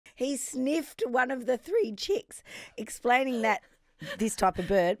he sniffed one of the 3 chicks, explaining that this type of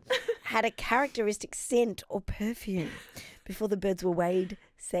bird had a characteristic scent or perfume before the birds were weighed,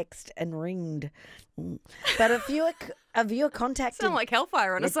 sexed and ringed. But a viewer contacted... Sound like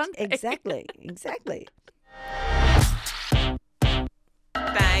hellfire on a Sunday. Exactly. Bang,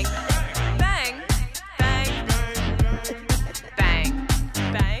 bang, bang, bang, bang,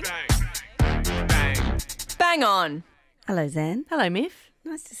 bang, bang on. Hello, Zan. Hello, Myf.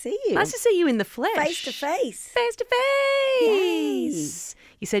 Nice to see you. Nice to see you in the flesh. Face to face. Face to face.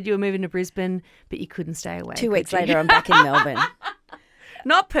 You said you were moving to Brisbane, but you couldn't stay away. 2 weeks later, I'm back in Melbourne.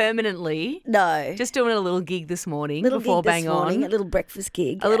 Not permanently. No. Just doing a little gig this morning before Bang On. A little breakfast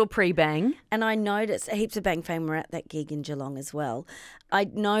gig. A little pre-bang. And I noticed, heaps of Bang fame were at that gig in Geelong as well. I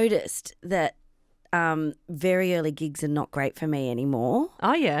noticed that very early gigs are not great for me anymore.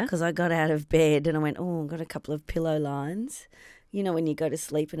 Oh, yeah. Because I got out of bed and I went, I've got a couple of pillow lines. You know when you go to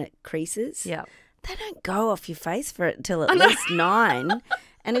sleep and it creases? Yeah. They don't go off your face for it till at least 9.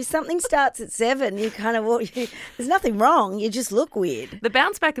 And if something starts at 7, you kind of there's nothing wrong. You just look weird. The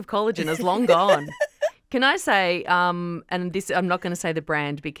bounce back of collagen is long gone. Can I say, and this, I'm not going to say the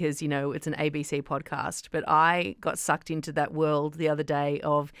brand because, it's an ABC podcast, but I got sucked into that world the other day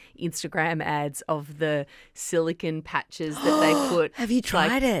of Instagram ads of the silicone patches that they put. Have you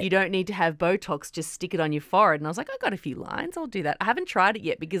tried it? You don't need to have Botox, just stick it on your forehead. And I was like, I got a few lines, I'll do that. I haven't tried it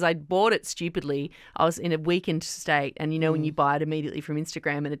yet because I bought it stupidly. I was in a weakened state and when you buy it immediately from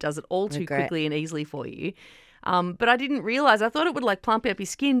Instagram and it does it all too quickly and easily for you. But I didn't realise. I thought it would plump up your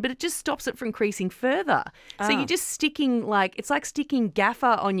skin, but it just stops it from creasing further. So you're just sticking it's like sticking gaffer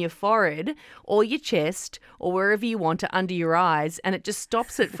on your forehead or your chest or wherever you want it under your eyes, and it just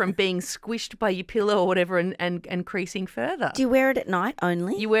stops it from being squished by your pillow or whatever and creasing further. Do you wear it at night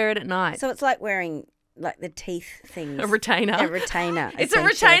only? You wear it at night. So it's like wearing the teeth things. A retainer. It's a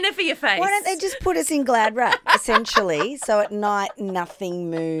retainer for your face. Why don't they just put us in Glad wrap, essentially, so at night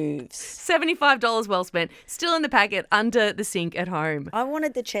nothing moves? $75 well spent. Still in the packet under the sink at home. I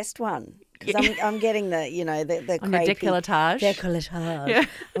wanted the chest one because I'm getting the crepey. Décolletage. Yeah.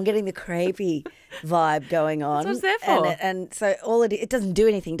 I'm getting the crepey vibe going on. That's what it's there for. And so it doesn't do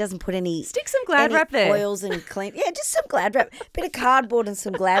anything. It doesn't put any... Stick some Glad wrap there. Oils and clean... Yeah, just some Glad wrap. Bit of cardboard and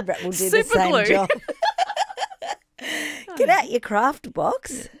some Glad wrap will do the Super same glue. job. Get out your craft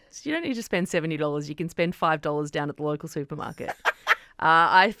box. You don't need to spend $70. You can spend $5 down at the local supermarket.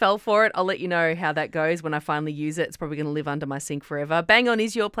 I fell for it. I'll let you know how that goes when I finally use it. It's probably going to live under my sink forever. Bang On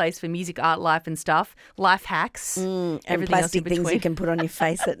is your place for music, art, life and stuff. Life hacks. And everything else in plastic things between. you can put on your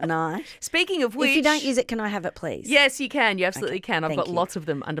face at night. Speaking of which... If you don't use it, can I have it, please? Yes, you can. You absolutely can. I've thank got you. lots of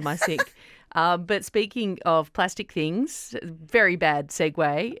them under my sink. But speaking of plastic things, very bad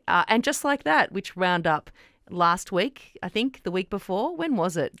segue. And just like that, which round up last week, I think, the week before. When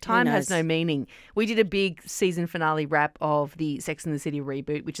was it? Time has no meaning. We did a big season finale wrap of the Sex and the City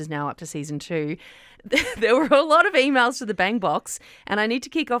reboot, which is now up to season 2. There were a lot of emails to the Bang box, and I need to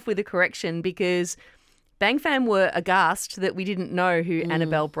kick off with a correction because Bang fam were aghast that we didn't know who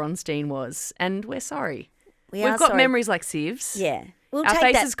Annabelle Bronstein was, and we're sorry. We've got memories like sieves. Yeah. We'll Our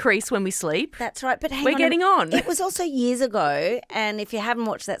take faces crease when we sleep. That's right. But hang We're on. getting on. It was also years ago, and if you haven't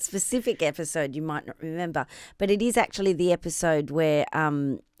watched that specific episode, you might not remember. But it is actually the episode where,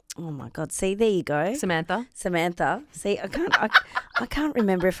 oh my God, see, there you go. Samantha. See, I can't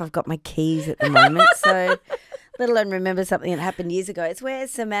remember if I've got my keys at the moment, so let alone remember something that happened years ago. It's where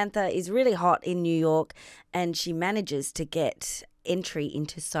Samantha is really hot in New York, and she manages to get entry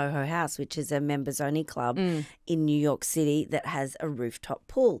into Soho House, which is a members-only club in New York City that has a rooftop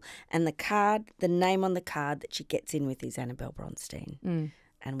pool. And the name on the card that she gets in with is Annabelle Bronstein.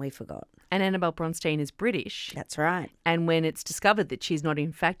 And we forgot. And Annabelle Bronstein is British. That's right. And when it's discovered that she's not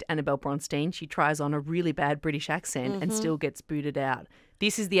in fact Annabelle Bronstein, she tries on a really bad British accent and still gets booted out.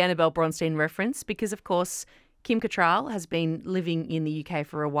 This is the Annabelle Bronstein reference because, of course, Kim Cattrall has been living in the UK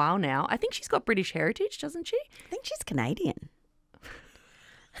for a while now. I think she's got British heritage, doesn't she? I think she's Canadian.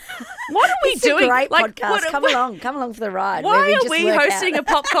 What are we doing? It's a great podcast. Come along for the ride. Why are we hosting a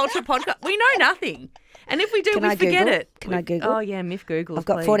pop culture podcast? We know nothing. And if we do, we forget it. Can I Google? Oh, yeah, Myf Google. I've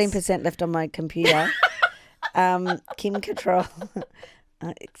got 14% left on my computer. Kim Cattrall.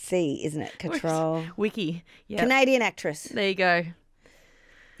 C, isn't it? Cattrall. Wiki. Yep. Canadian actress. There you go.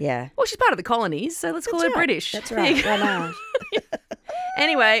 Yeah. Well, she's part of the colonies, so let's call her British. That's right. Why not?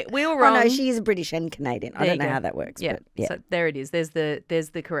 Anyway, we were wrong. Oh, no, she is British and Canadian. I don't know how that works. Yeah. But yeah. So there it is. There's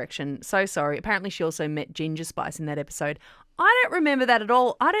the correction. So sorry. Apparently she also met Ginger Spice in that episode. I don't remember that at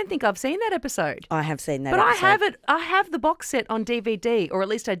all. I don't think I've seen that episode. I have seen that but episode. I have it. I have the box set on DVD, or at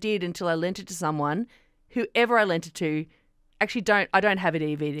least I did until I lent it to someone. Whoever I lent it to actually I don't have a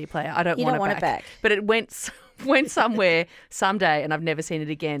DVD player. I don't You want, don't want it back. But it went somewhere someday and I've never seen it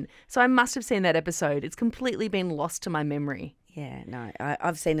again. So I must have seen that episode. It's completely been lost to my memory. Yeah, no,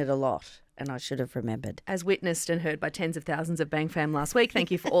 I've seen it a lot and I should have remembered. As witnessed and heard by tens of thousands of Bang fam last week,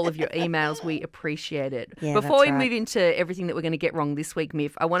 thank you for all of your emails. We appreciate it. Yeah, Before we right. move into everything that we're going to get wrong this week,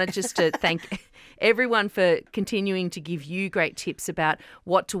 Myf, I wanted just to thank everyone for continuing to give you great tips about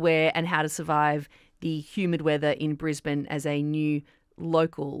what to wear and how to survive the humid weather in Brisbane as a new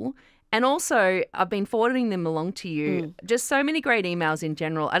local. And also, I've been forwarding them along to you. Just so many great emails in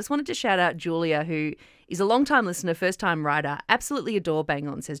general. I just wanted to shout out Julia, who is a long-time listener, first-time writer. Absolutely adore Bang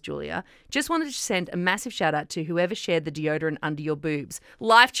On, says Julia. Just wanted to send a massive shout-out to whoever shared the deodorant under your boobs.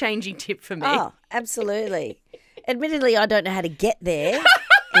 Life-changing tip for me. Oh, absolutely. Admittedly, I don't know how to get there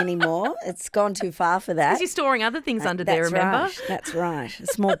anymore. It's gone too far for that. Because you're storing other things under there, remember? Right. That's right. A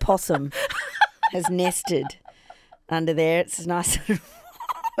small possum has nested under there. It's nice. It's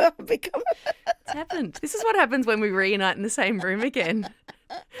happened. This is what happens when we reunite in the same room again.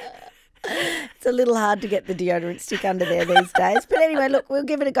 It's a little hard to get the deodorant stick under there these days. But anyway, look, we'll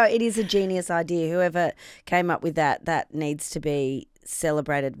give it a go. It is a genius idea. Whoever came up with that needs to be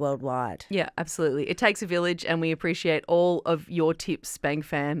celebrated worldwide. Yeah, absolutely. It takes a village and we appreciate all of your tips, Bang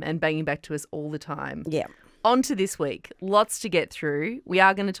fam, and banging back to us all the time. Yeah. On to this week. Lots to get through. We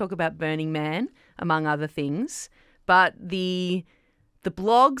are going to talk about Burning Man, among other things. But the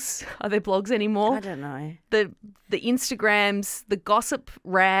blogs, are there blogs anymore? I don't know. The Instagrams, the gossip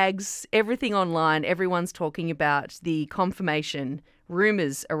rags, everything online, everyone's talking about the confirmation,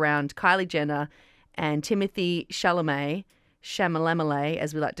 rumours around Kylie Jenner and Timothée Chalamet, Chalamet,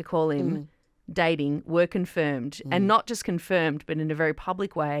 as we like to call him, dating, were confirmed. And not just confirmed, but in a very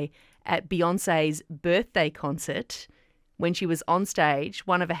public way at Beyonce's birthday concert when she was on stage,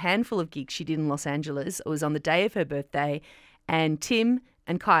 one of a handful of gigs she did in Los Angeles. It was on the day of her birthday. And Tim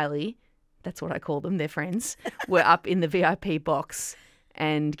and Kylie, that's what I call them, they're friends, were up in the VIP box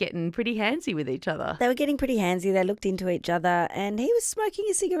and getting pretty handsy with each other. They were getting pretty handsy. They looked into each other and he was smoking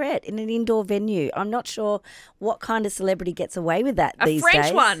a cigarette in an indoor venue. I'm not sure what kind of celebrity gets away with that these days. A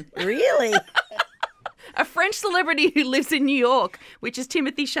French one. Really? A French celebrity who lives in New York, which is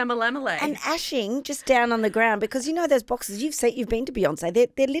Timothée Chalamet. And ashing just down on the ground because you know those boxes, you've been to Beyonce,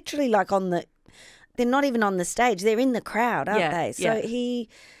 they're literally like on the... They're not even on the stage. They're in the crowd, aren't they? So he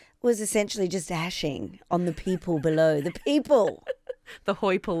was essentially just ashing on the people below. The people. The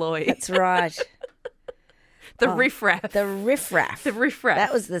hoi polloi. That's right. The riffraff. The riffraff. The riffraff.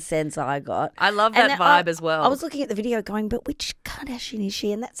 That was the sense I got. I love that vibe as well. I was looking at the video going, but which Kardashian is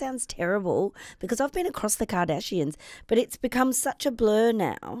she? And that sounds terrible because I've been across the Kardashians, but it's become such a blur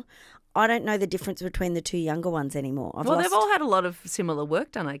now. I don't know the difference between the two younger ones anymore. They've all had a lot of similar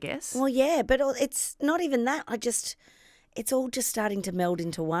work done, I guess. Well, yeah, but it's not even that. It's all just starting to meld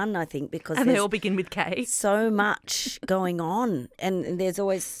into one, I think, because they all begin with K. So much going on and there's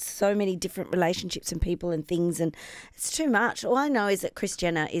always so many different relationships and people and things and it's too much. All I know is that Kris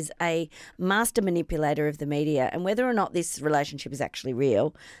Jenner is a master manipulator of the media and whether or not this relationship is actually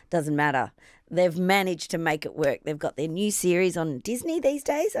real doesn't matter. They've managed to make it work. They've got their new series on Disney these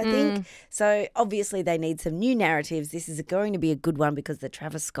days, I think. So obviously they need some new narratives. This is going to be a good one because the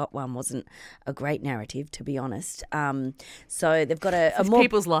Travis Scott one wasn't a great narrative, to be honest. So they've got a more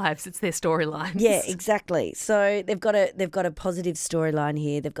people's lives. It's their storylines. Yeah, exactly. So they've got a positive storyline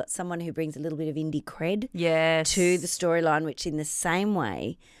here. They've got someone who brings a little bit of indie cred to the storyline, which in the same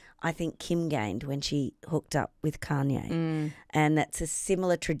way I think Kim gained when she hooked up with Kanye. And that's a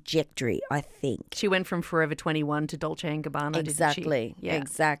similar trajectory, I think. She went from Forever 21 to Dolce & Gabbana, exactly, didn't she? Yeah.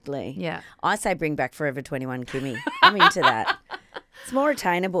 Exactly. Yeah. I say bring back Forever 21 Kimmy. I'm into that. It's more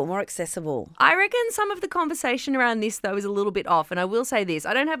attainable, more accessible. I reckon some of the conversation around this, though, is a little bit off. And I will say this.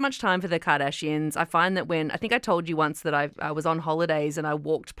 I don't have much time for the Kardashians. I find that I think I told you once that I was on holidays and I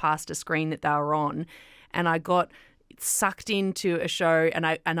walked past a screen that they were on and I got sucked into a show and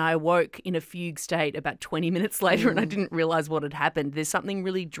I awoke in a fugue state about 20 minutes later and I didn't realise what had happened. There's something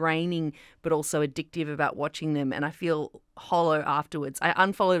really draining but also addictive about watching them and I feel hollow afterwards. I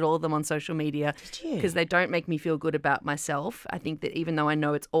unfollowed all of them on social media because they don't make me feel good about myself. I think that even though I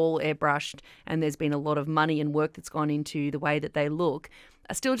know it's all airbrushed and there's been a lot of money and work that's gone into the way that they look,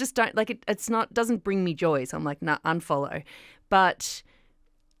 I still just don't like it. It's not doesn't bring me joy. So I'm like, nah, unfollow. But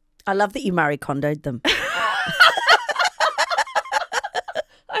I love that you Marie Kondo'd them.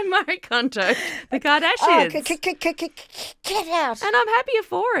 I Marie Kondo the Kardashians. Get out. And I'm happier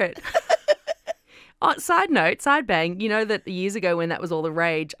for it. Side bang, you know that years ago when that was all the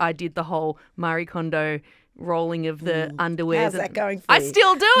rage, I did the whole Marie Kondo rolling of the underwear. How's that going for you? I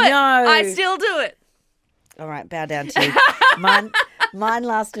still do it. No. I still do it. All right, bow down to you. Mine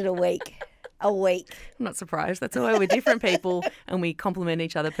lasted a week. A week. I'm not surprised. That's why we're different people and we complement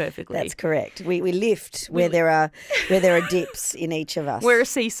each other perfectly. That's correct. We lift where there are dips in each of us. We're a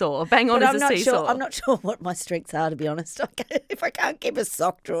seesaw. Bang on But as a seesaw. I'm not sure what my strengths are, to be honest. If I can't keep a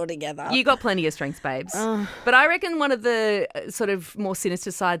sock drawer together. You got plenty of strengths, babes. But I reckon one of the sort of more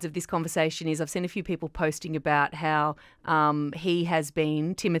sinister sides of this conversation is I've seen a few people posting about how Timothée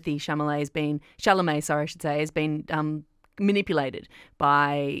Chalamet has been manipulated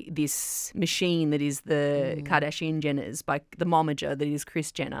by this machine that is the Kardashian Jenners, by the momager that is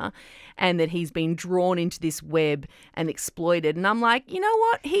Kris Jenner, and that he's been drawn into this web and exploited. And I'm like, you know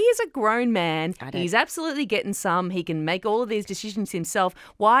what? He is a grown man. He's absolutely getting some. He can make all of these decisions himself.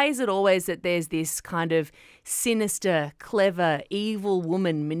 Why is it always that there's this kind of sinister, clever, evil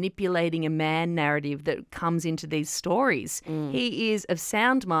woman manipulating a man narrative that comes into these stories? He is of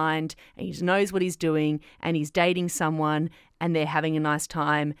sound mind and he knows what he's doing and he's dating someone and they're having a nice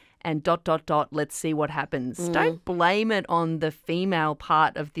time and ... let's see what happens. Don't blame it on the female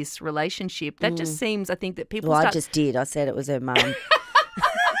part of this relationship. That just seems, I think, that people I just did. I said it was her mum.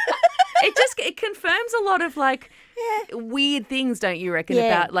 It confirms a lot of weird things, don't you reckon,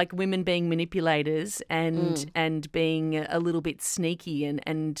 about like women being manipulators and being a little bit sneaky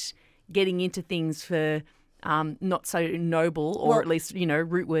and getting into things for not so noble or at least,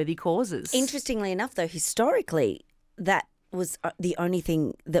 root-worthy causes. Interestingly enough, though, historically, that was the only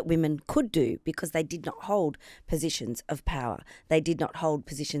thing that women could do because they did not hold positions of power. They did not hold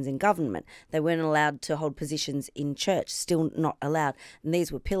positions in government. They weren't allowed to hold positions in church, still not allowed. And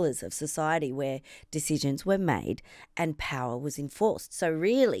these were pillars of society where decisions were made and power was enforced. So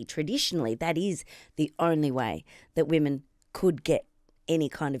really, traditionally, that is the only way that women could get any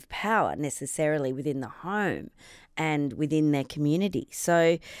kind of power necessarily within the home and within their community.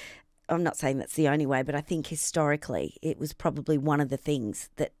 So I'm not saying that's the only way, but I think historically it was probably one of the things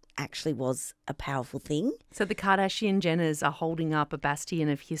that actually was a powerful thing. So the Kardashian Jenners are holding up a bastion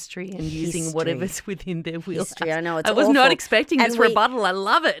of history and using whatever's within their wheelhouse. I know, it's I was awful. not expecting this rebuttal. I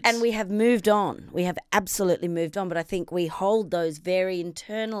love it. And we have moved on. We have absolutely moved on, but I think we hold those very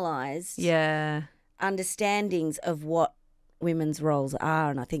internalized understandings of what women's roles are,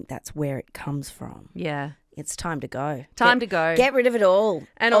 and I think that's where it comes from. Yeah. It's time to go. To go. Get rid of it all.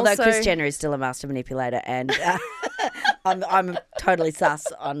 And although also, Kris Jenner is still a master manipulator, and I'm totally sus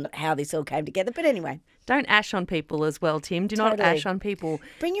on how this all came together. But anyway, don't ash on people as well, Tim. Do not ash on people.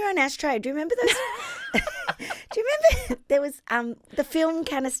 Bring your own ashtray. Do you remember those? Do you remember there was the film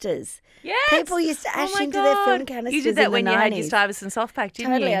canisters? Yes. People used to ash into their film canisters. You did that in when the you 90s. had your Stuyvesant soft pack,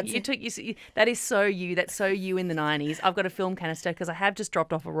 didn't Totally, you? That is so you. That's so you in the 90s. I've got a film canister because I have just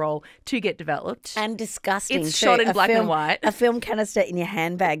dropped off a roll to get developed. And disgusting. It's shot in black and white. A film canister in your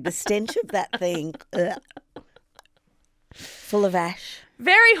handbag. The stench of that thing. Full of ash.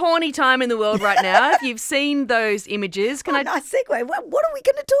 Very horny time in the world right now. If you've seen those images, nice segue. What are we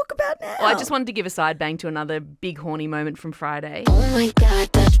going to talk about now? Well, I just wanted to give a side bang to another big horny moment from Friday. Oh my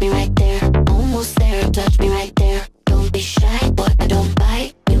God, touch me right there. Almost there, touch me right there. Don't be shy, but I don't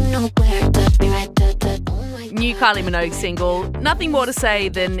bite. You know where, touch me right there. Oh my God. New Kylie Minogue single. Nothing more to say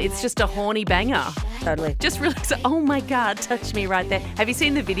than it's just a horny banger. Totally. Just relax. Oh my God, touch me right there. Have you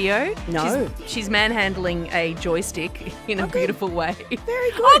seen the video? No. She's manhandling a joystick in a beautiful way.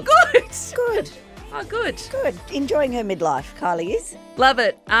 Very good. Oh, good. Good. Oh, good. Good. Enjoying her midlife, Kylie is. Love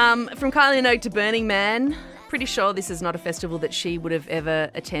it. From Kylie Minogue to Burning Man. Pretty sure this is not a festival that she would have ever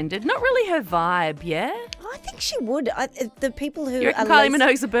attended. Not really her vibe, yeah? I think she would. The people who You reckon are Kylie least,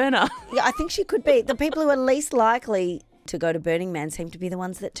 Minogue's a burner? Yeah, I think she could be. The people who are least likely to go to Burning Man seem to be the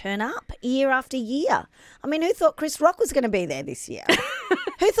ones that turn up year after year. I mean, who thought Chris Rock was going to be there this year?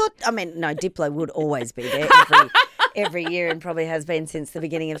 Who thought, no, Diplo would always be there every year and probably has been since the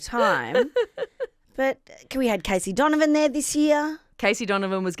beginning of time. But we had Casey Donovan there this year. Casey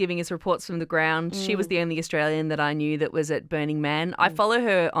Donovan was giving us reports from the ground. She was the only Australian that I knew that was at Burning Man. I follow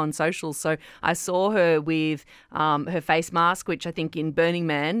her on socials, so I saw her with her face mask, which I think in Burning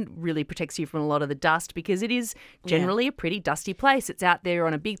Man really protects you from a lot of the dust because it is generally a pretty dusty place. It's out there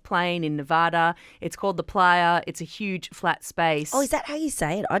on a big plain in Nevada. It's called the Playa. It's a huge flat space. Oh, is that how you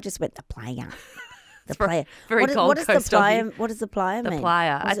say it? I just went the Playa. The Playa. Very cold what does coast the Playa, of you. What does the Playa mean? The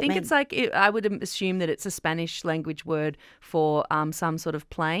Playa. I it think mean? it's like, I would assume that it's a Spanish language word for some sort of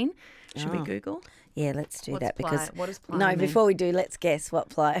plain. Should we Google? Yeah, let's do What's that playa? because What does playa no. mean? Before we do, let's guess what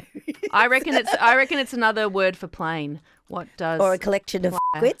Playa is. I reckon it's another word for plain. What does or a collection of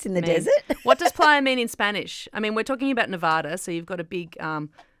quits in the mean? desert. What does playa mean in Spanish? I mean, we're talking about Nevada, so you've got a big.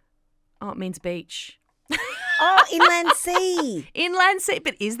 It means beach. Oh, inland sea. Inland sea.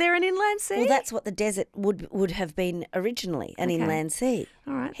 But is there an inland sea? Well, that's what the desert would have been originally, an inland sea.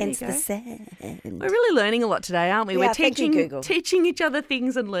 All right, Hence there you the go. sand. We're really learning a lot today, aren't we? Yeah, We're thank you, Google. teaching each other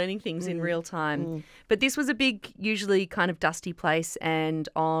things and learning things in real time. But this was a big, usually kind of dusty place. And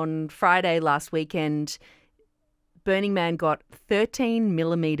on Friday last weekend, Burning Man got 13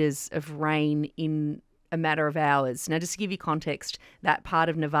 millimetres of rain in a matter of hours. Now, just to give you context, that part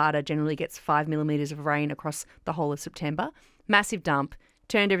of Nevada generally gets 5 millimetres of rain across the whole of September. Massive dump,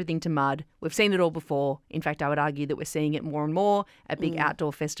 turned everything to mud. We've seen it all before. In fact, I would argue that we're seeing it more and more at big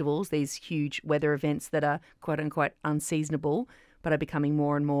outdoor festivals, these huge weather events that are quote unquote unseasonable, but are becoming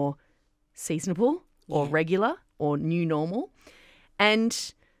more and more seasonable or regular or new normal.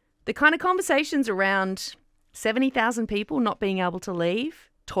 And the kind of conversations around 70,000 people not being able to leave,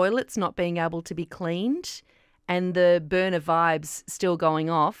 toilets not being able to be cleaned, and the burner vibes still going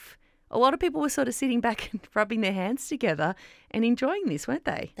off, a lot of people were sort of sitting back and rubbing their hands together and enjoying this, weren't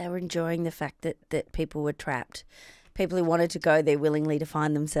they? They were enjoying the fact that people were trapped. People who wanted to go there willingly to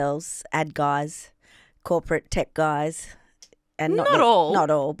find themselves, ad guys, corporate tech guys. And Not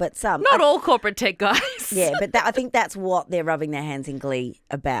all, but some. Not all corporate tech guys. Yeah, but I think that's what they're rubbing their hands in glee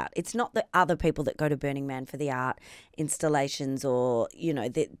about. It's not the other people that go to Burning Man for the art installations or,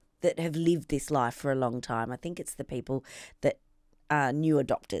 that have lived this life for a long time. I think it's the people that are new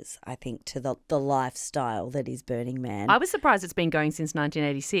adopters, I think, to the lifestyle that is Burning Man. I was surprised it's been going since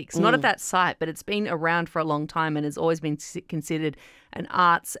 1986. Not at that site, but it's been around for a long time and has always been considered an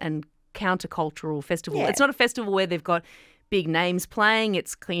arts and countercultural festival. Yeah. It's not a festival where they've got big names playing.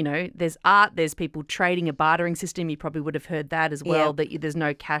 It's, there's art, there's people trading, a bartering system. You probably would have heard that as well, that there's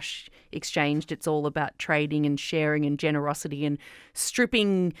no cash exchanged. It's all about trading and sharing and generosity and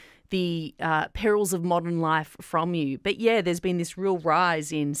stripping the perils of modern life from you. But yeah, there's been this real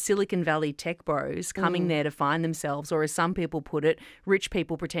rise in Silicon Valley tech bros coming there to find themselves, or as some people put it, rich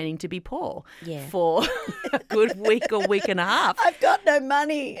people pretending to be poor for a good week or week and a half. I've got no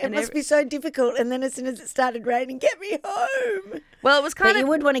money. It must be so difficult. And then as soon as it started raining, get me home. Well, it was kind But of... you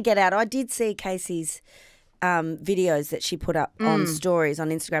would want to get out. I did see Casey's videos that she put up on stories on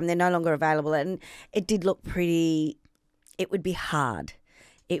Instagram. They're no longer available. And it did look pretty... It would be hard.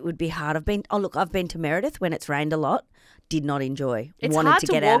 It would be hard. I've been to Meredith when it's rained a lot. Did not enjoy. It's Wanted hard to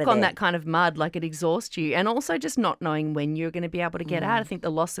to get out walk of on there. that kind of mud, like it exhausts you. And also just not knowing when you're going to be able to get out. I think the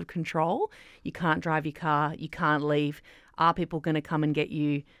loss of control, you can't drive your car, you can't leave. Are people going to come and get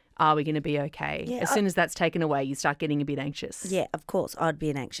you? Are we going to be okay? Yeah, as soon as that's taken away, you start getting a bit anxious. Yeah, of course. I'd be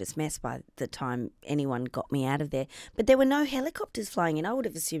an anxious mess by the time anyone got me out of there. But there were no helicopters flying in. I would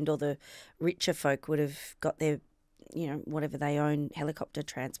have assumed all the richer folk would have got their, whatever they own, helicopter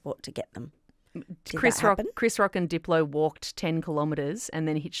transport to get them. Did Chris that happen? Rock and Diplo walked 10 kilometres and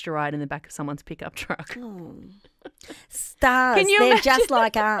then hitched a ride in the back of someone's pickup truck. Oh. Stars. Can you They're imagine? just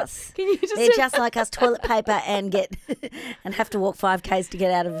like us. Can you just... They're just like us, toilet paper and and have to walk 5Ks to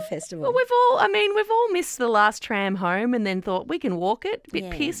get out of a festival. Well, we've all missed the last tram home and then thought we can walk it. A bit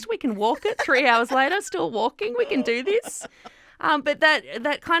pissed, we can walk it. 3 hours later, still walking. We can do this. But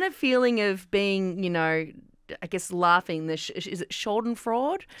that kind of feeling of being, I guess laughing. Is it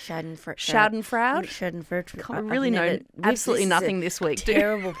Schadenfreude? Schadenfreude. I really know absolutely nothing this week.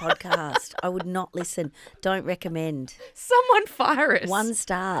 Terrible podcast. I would not listen. Don't recommend. Someone fire us. 1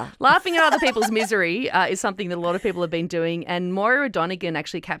 star. Laughing at other people's misery is something that a lot of people have been doing. And Moira Donegan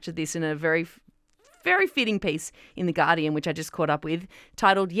actually captured this in a very fitting piece in The Guardian, which I just caught up with,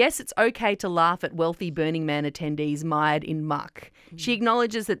 titled, "Yes, it's okay to laugh at wealthy Burning Man attendees mired in muck." She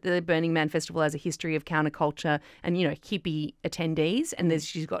acknowledges that the Burning Man Festival has a history of counterculture and, hippie attendees, and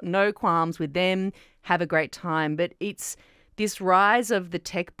she's got no qualms with them. Have a great time. But it's this rise of the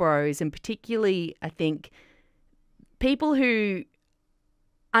tech bros, and particularly, I think, people who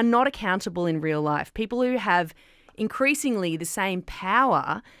are not accountable in real life, people who have increasingly the same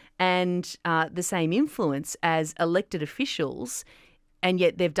power and the same influence as elected officials, and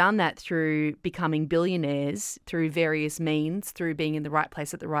yet they've done that through becoming billionaires, through various means, through being in the right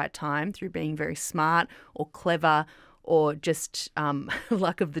place at the right time, through being very smart or clever or just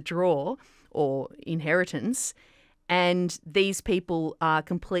luck of the draw or inheritance. And these people are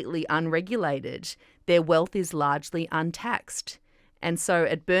completely unregulated. Their wealth is largely untaxed. And so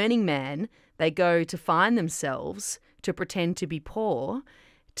at Burning Man, they go to find themselves to pretend to be poor,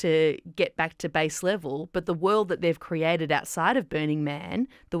 to get back to base level, but the world that they've created outside of Burning Man,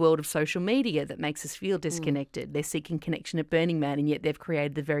 the world of social media that makes us feel disconnected, they're seeking connection at Burning Man, and yet they've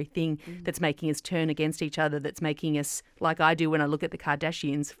created the very thing that's making us turn against each other, that's making us, like I do when I look at the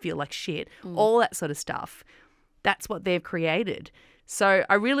Kardashians, feel like shit, all that sort of stuff. That's what they've created So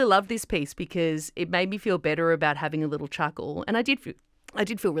I really loved this piece because it made me feel better about having a little chuckle. And I did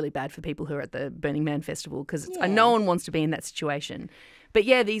feel really bad for people who are at the Burning Man festival because no one wants to be in that situation. But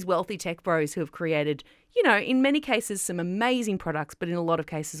yeah, these wealthy tech bros who have created, in many cases some amazing products, but in a lot of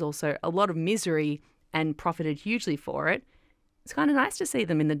cases also a lot of misery and profited hugely for it. It's kind of nice to see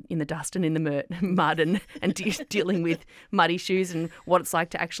them in the dust and in the mud and dealing with muddy shoes and what it's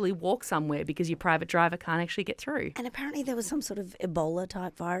like to actually walk somewhere because your private driver can't actually get through. And apparently there was some sort of Ebola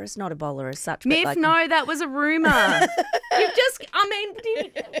type virus, not Ebola as such. Myf, but no, that was a rumour. I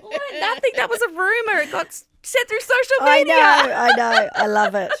think that was a rumour. It got said through social media. I know.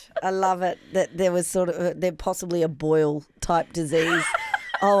 I love it. That there was there possibly a boil type disease.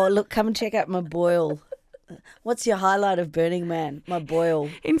 Oh, look, come and check out my boil. What's your highlight of Burning Man? My boil.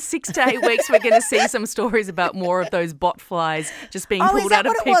 In 6 to 8 weeks, we're going to see some stories about more of those bot flies just being pulled out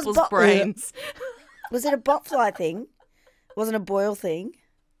of people's brains. Was it a bot fly thing? Wasn't a boil thing?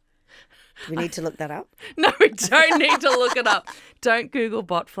 Do we need to look that up? No, we don't need to look it up. Don't Google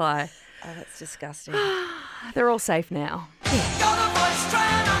bot fly. Oh, that's disgusting. They're all safe now.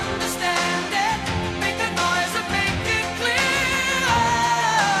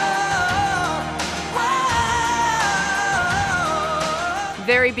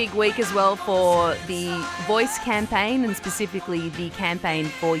 Very big week as well for the Voice campaign and specifically the campaign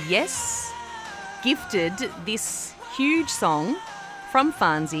for Yes. Gifted this huge song from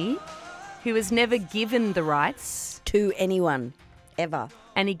Farnsey, who has never given the rights to anyone, ever.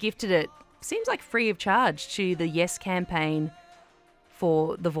 And he gifted it, seems like free of charge, to the Yes campaign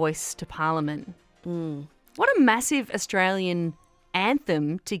for the Voice to Parliament. What a massive Australian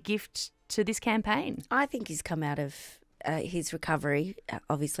anthem to gift to this campaign. I think he's come out of his recovery,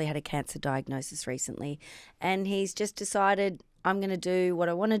 obviously had a cancer diagnosis recently, and he's just decided, I'm going to do what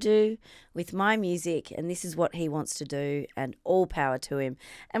I want to do with my music, and this is what he wants to do, and all power to him.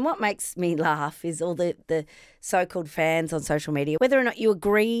 And what makes me laugh is all the so-called fans on social media, whether or not you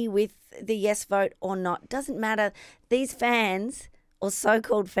agree with the yes vote or not, doesn't matter. These fans or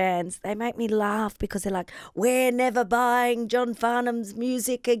so-called fans, they make me laugh because they're like, we're never buying John Farnham's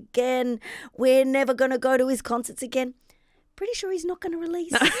music again. We're never going to go to his concerts again. Pretty sure he's not going to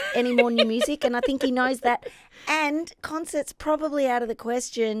release any more new music, and I think he knows that. And concerts probably out of the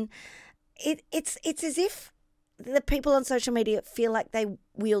question. It's as if the people on social media feel like they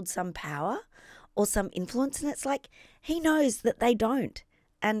wield some power or some influence, and it's like he knows that they don't.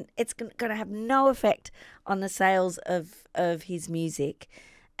 And it's going to have no effect on the sales of his music.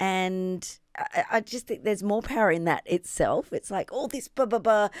 And I just think there's more power in that itself. It's like all this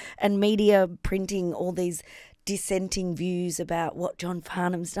and media printing all these dissenting views about what John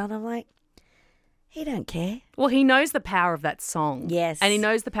Farnham's done. I'm like, he don't care. Well, he knows the power of that song. Yes. And he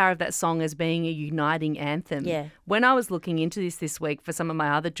knows the power of that song as being a uniting anthem. Yeah. When I was looking into this week for some of my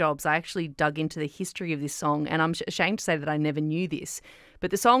other jobs, I actually dug into the history of this song, and I'm ashamed to say that I never knew this. But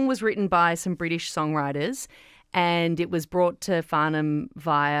the song was written by some British songwriters, and it was brought to Farnham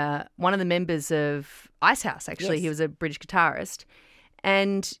via one of the members of Icehouse, actually. Yes. He was a British guitarist.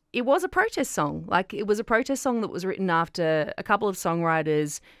 And it was a protest song. Like, it was a protest song that was written after a couple of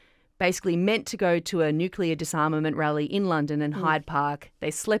songwriters basically meant to go to a nuclear disarmament rally in London and Hyde Park.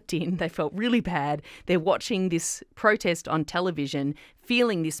 They slept in. They felt really bad. They're watching this protest on television,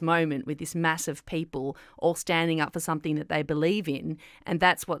 feeling this moment with this mass of people all standing up for something that they believe in. And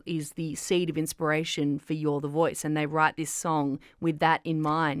that's what is the seed of inspiration for You're the Voice. And they write this song with that in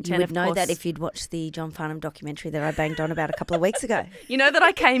mind. You and would know that if you'd watched the John Farnham documentary that I banged on about a couple of weeks ago. You know that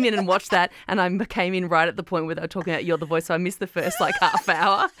I came in and watched that, and I came in right at the point where they were talking about You're the Voice, so I missed the first half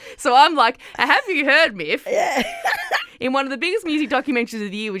hour. So I'm like, have you heard, Myf? Yeah. In one of the biggest music documentaries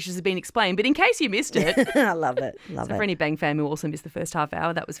of the year, which has been explained. But in case you missed it. I love it. So for any Bang fan who also missed the first half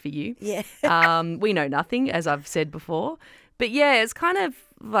hour, that was for you. Yeah. We know nothing, as I've said before. But yeah, it's kind of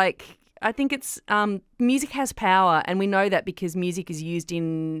like, I think it's music has power, and we know that because music is used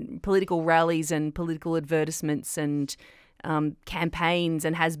in political rallies and political advertisements and campaigns,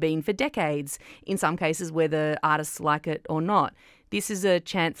 and has been for decades, in some cases whether artists like it or not. This is a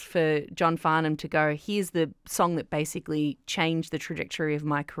chance for John Farnham to go, here's the song that basically changed the trajectory of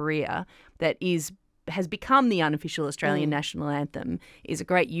my career, that has become the unofficial Australian national anthem, is a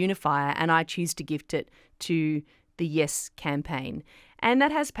great unifier, and I choose to gift it to the Yes campaign. And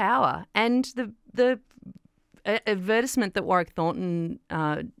that has power. And the advertisement that Warwick Thornton,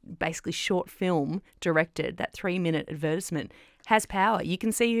 basically short film, directed, that 3-minute advertisement, has power. You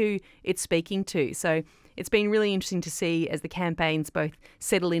can see who it's speaking to. So it's been really interesting to see as the campaigns both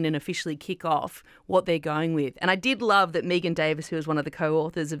settle in and officially kick off what they're going with. And I did love that Megan Davis, who was one of the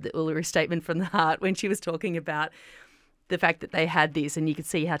co-authors of the Uluru Statement from the Heart, when she was talking about the fact that they had this, and you could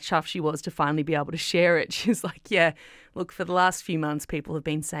see how chuffed she was to finally be able to share it. She was like, yeah, look, for the last few months, people have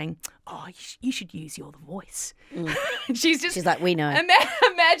been saying, oh, you should use your voice. She's like, we know.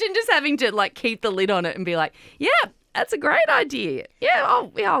 Imagine just having to like keep the lid on it and be like, yeah, that's a great idea. Yeah,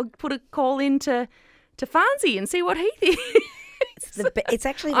 I'll put a call in to Farnsey and see what he thinks. It's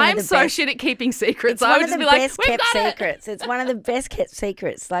actually one I'm of the so best, shit at keeping secrets. It's I one would of just the be like, best we've kept got it. secrets. It's one of the best kept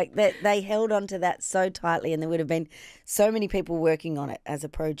secrets. Like they held on to that so tightly, and there would have been so many people working on it as a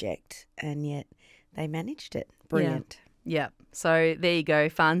project, and yet they managed it. Brilliant. Yeah. So there you go,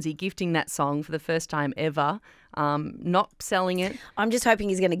 Farnsey gifting that song for the first time ever. Not selling it. I'm just hoping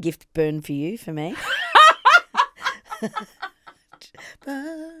he's going to gift Burn for You for me.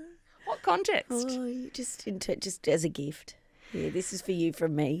 What context? Oh, just as a gift. Yeah, this is for you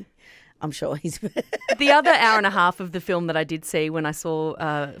from me. I'm sure he's... The other hour and a half of the film that I did see when I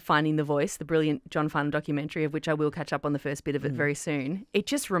saw Finding the Voice, the brilliant John Farnham documentary, of which I will catch up on the first bit of it very soon, it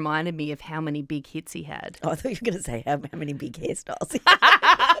just reminded me of how many big hits he had. Oh, I thought you were going to say how many big hairstyles he had.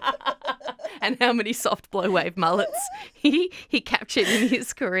 And how many soft blow wave mullets he captured in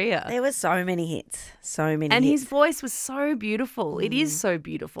his career. There were so many hits. And his voice was so beautiful. It is so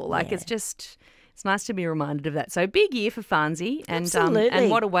beautiful. Like, it's just... It's nice to be reminded of that. So big year for Farnsey, and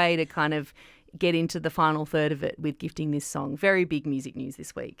what a way to kind of get into the final third of it with gifting this song. Very big music news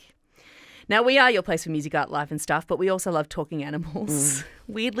this week. Now, we are your place for music, art, life and stuff, but we also love talking animals.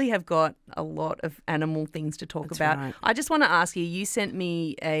 Weirdly have got a lot of animal things to talk about. Right. I just want to ask you sent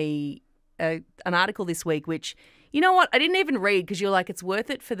me an article this week which, you know what, I didn't even read because you're like, it's worth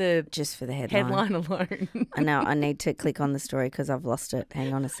it for the... Just for the headline alone. I know, I need to click on the story because I've lost it.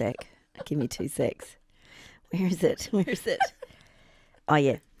 Hang on a sec. Give me 2 secs. Where is it? Oh,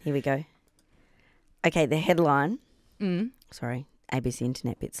 yeah. Here we go. Okay, the headline. Sorry, ABC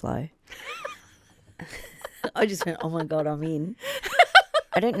Internet bit slow. I just went, oh, my God, I'm in.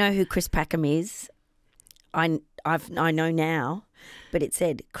 I don't know who Chris Packham is. I know now, but it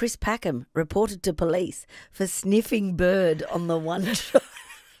said, Chris Packham reported to police for sniffing bird on the One Show.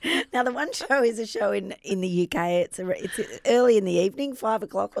 Now, the One Show is a show in the UK. It's early in the evening, 5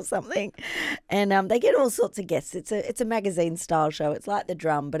 o'clock or something, and they get all sorts of guests. It's a magazine style show. It's like The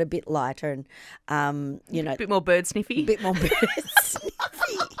Drum, but a bit lighter and a bit more bird sniffy. A bit more bird sniffy.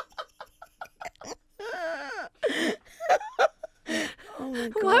 Oh my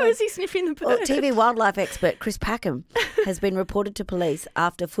God. Why was he sniffing the bird? Well, TV wildlife expert Chris Packham has been reported to police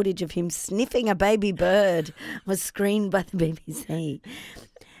after footage of him sniffing a baby bird was screened by the BBC.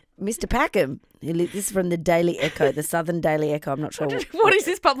 Mr. Packham, this is from the Daily Echo, the Southern Daily Echo. I'm not sure. What is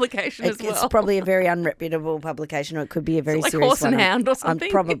this publication as well? It's probably a very unreputable publication, or it could be a very like serious Horse one. and Hound or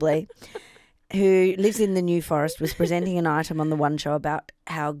something? Probably. Who lives in the New Forest, was presenting an item on the One Show about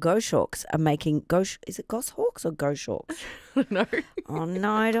how goshawks are making is it goshawks or goshawks? No. Oh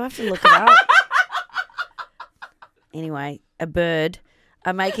no, do I have to look it up? Anyway, a bird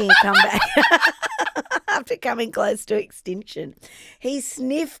are making a comeback after coming close to extinction. He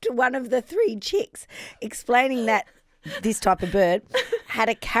sniffed one of the 3 chicks, explaining that this type of bird had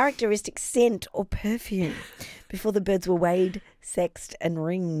a characteristic scent or perfume before the birds were weighed, sexed and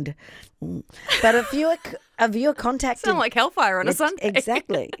ringed. But a viewer contacted... Sound like hellfire on a Sunday.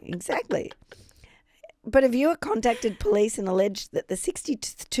 Exactly. But a viewer contacted police and alleged that the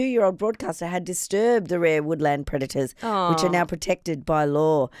 62-year-old broadcaster had disturbed the rare woodland predators, which are now protected by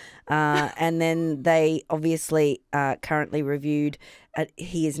law. And then they obviously currently reviewed.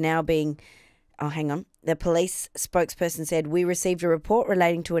 He is now being... Oh, hang on. The police spokesperson said, we received a report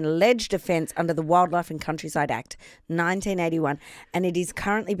relating to an alleged offence under the Wildlife and Countryside Act, 1981, and it is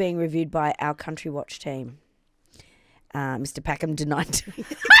currently being reviewed by our Country Watch team. Mr. Packham denied doing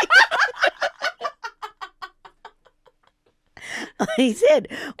it. He said...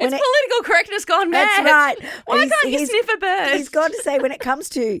 It's political correctness gone mad. That's right. Why can't you sniff a bird? He's got to say, when it comes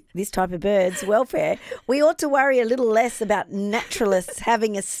to this type of bird's welfare, we ought to worry a little less about naturalists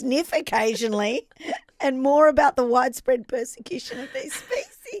having a sniff occasionally and more about the widespread persecution of these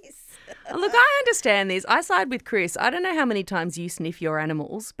species. Look, I understand this. I side with Chris. I don't know how many times you sniff your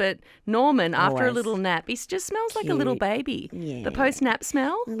animals, but Norman, after a little nap, he just smells like a little baby. Yeah. The post-nap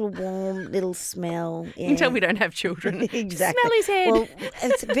smell. A little warm, little smell. Yeah. Until we don't have children. Exactly. Smell his head. Well,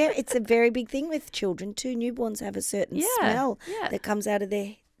 it's a very big thing with children too. Newborns have a certain smell that comes out of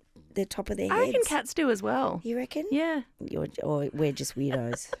the top of their heads. I reckon cats do as well. You reckon? Yeah. Or we're just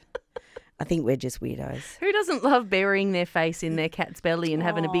weirdos. I think we're just weirdos. Who doesn't love burying their face in their cat's belly and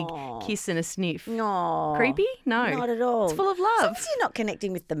having a big kiss and a sniff? No. Creepy? No. Not at all. It's full of love. As long as you're not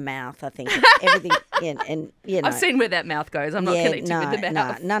connecting with the mouth, I think. Everything, and you know. I've seen where that mouth goes. I'm not connecting with the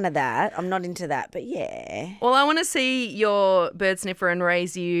mouth. No, none of that. I'm not into that, but yeah. Well, I want to see your bird sniffer and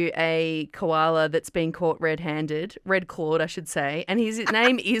raise you a koala that's been caught red-handed, red-clawed, I should say. And his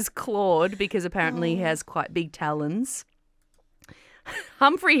name is Claude because apparently he has quite big talons.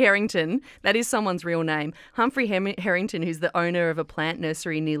 Humphrey Harrington, that is someone's real name. Humphrey Harrington, who's the owner of a plant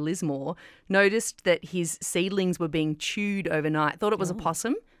nursery near Lismore, noticed that his seedlings were being chewed overnight. Thought it was a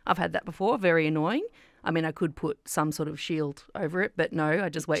possum. I've had that before. Very annoying. I mean, I could put some sort of shield over it, but no, I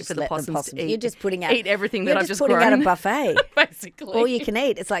just wait for the possums to eat. You're just putting out, eat everything that I've just putting grown. out a buffet. Basically. All you can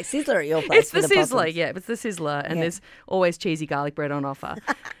eat. It's like Sizzler at your place. It's the Sizzler, possums. yeah. It's the Sizzler, and there's always cheesy garlic bread on offer.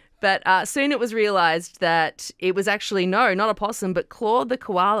 But soon it was realised that it was actually, no, not a possum, but Claude the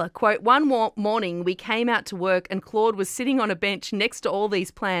koala. Quote, one morning we came out to work and Claude was sitting on a bench next to all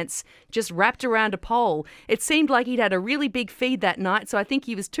these plants, just wrapped around a pole. It seemed like he'd had a really big feed that night, so I think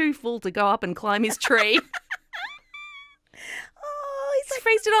he was too full to go up and climb his tree. He's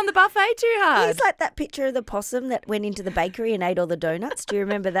feasted on the buffet too hard. He's like that picture of the possum that went into the bakery and ate all the donuts. Do you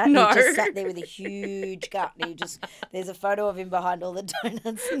remember that? No. He just sat there with a huge gut. And there's a photo of him behind all the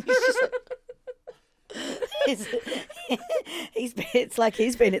donuts. And he's just it's like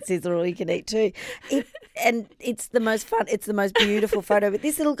he's been at Sizzler all you can eat too. And it's the most fun. It's the most beautiful photo. But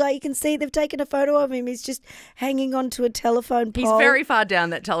this little guy, you can see they've taken a photo of him. He's just hanging onto a telephone pole. He's very far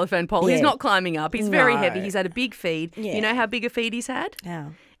down that telephone pole. Yeah. He's not climbing up. He's very No. heavy. He's had a big feed. Yeah. You know how big a feed he's had?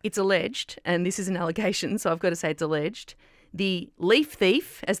 How? It's alleged, and this is an allegation, so I've got to say it's alleged. The leaf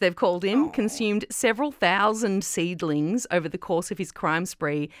thief, as they've called him, consumed several thousand seedlings over the course of his crime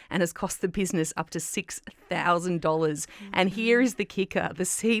spree and has cost the business up to $6,000. And here is the kicker. The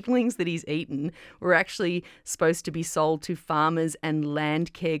seedlings that he's eaten were actually supposed to be sold to farmers and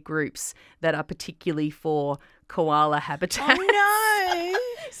land care groups that are particularly for koala habitat. Oh, no.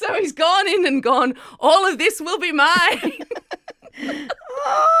 So he's gone in and gone, all of this will be mine.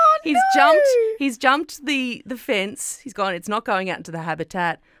 Oh, He's jumped the fence. He's gone, it's not going out into the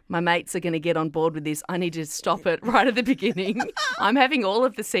habitat. My mates are going to get on board with this. I need to stop it right at the beginning. I'm having all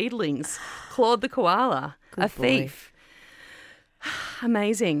of the seedlings. Claude the koala, Good a thief.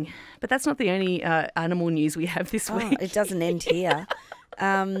 Amazing. But that's not the only animal news we have this week. It doesn't end here.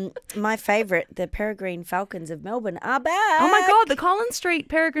 My favourite, the peregrine falcons of Melbourne, are back. Oh, my God, the Collins Street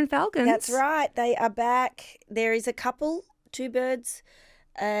peregrine falcons. That's right. They are back. There is a couple, 2 birds,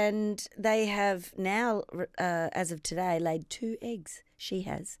 and they have now, as of today, laid 2 eggs. She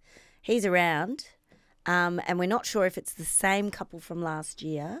has. He's around, and we're not sure if it's the same couple from last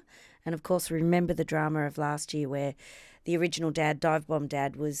year. And, of course, remember the drama of last year where the original dad, Dive Bomb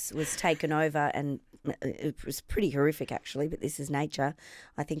Dad, was taken over, and it was pretty horrific, actually, but this is nature.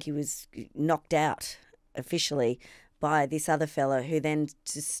 I think he was knocked out officially by this other fella who then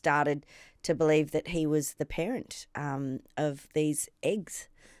just started to believe that he was the parent of these eggs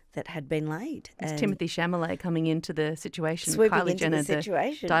that had been laid. It's Timothée Chalamet coming into the situation. Swooping Kylie into Jenner, the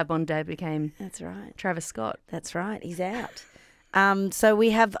situation. Dive Bomb Dad became That's right. Travis Scott. That's right. He's out. So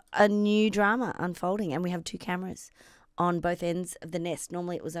we have a new drama unfolding, and we have 2 cameras on both ends of the nest.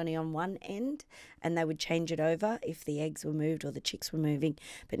 Normally it was only on one end, and they would change it over if the eggs were moved or the chicks were moving.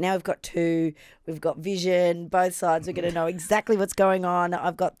 But now we've got 2. We've got vision. Both sides are going to know exactly what's going on.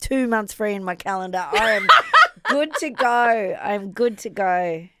 I've got 2 months free in my calendar. I am good to go. I'm good to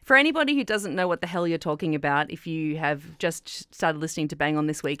go. For anybody who doesn't know what the hell you're talking about, if you have just started listening to Bang On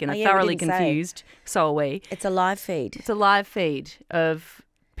this week and are thoroughly confused, so are we. It's a live feed. It's a live feed of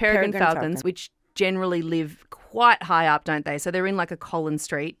peregrine falcons, which generally live quite high up, don't they? So they're in like a Collins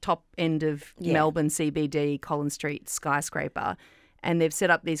Street, top end of Melbourne CBD, Collins Street skyscraper. And they've set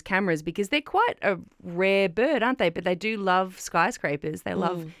up these cameras because they're quite a rare bird, aren't they? But they do love skyscrapers. They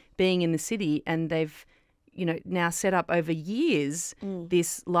love being in the city, and they've, you know, now set up over years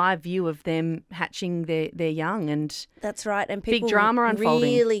this live view of them hatching their young. And that's right. And people big drama unfolding.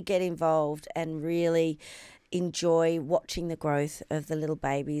 Really get involved and really enjoy watching the growth of the little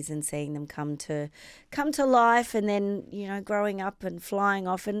babies and seeing them come to life, and then, you know, growing up and flying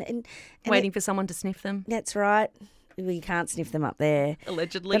off and waiting for someone to sniff them. That's right. We can't sniff them up there,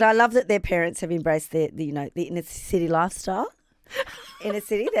 allegedly. But I love that their parents have embraced the inner city lifestyle. In a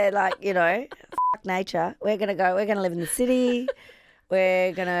city, they're like, you know, fuck nature. We're gonna live in the city.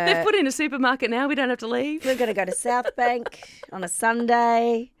 They've put in a supermarket now. We don't have to leave. We're gonna go to South Bank on a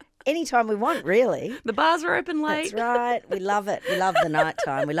Sunday. Anytime we want, really. The bars are open late. That's right. We love it. We love the night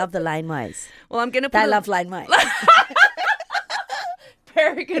time. We love the laneways. Well, I'm going to They love laneways.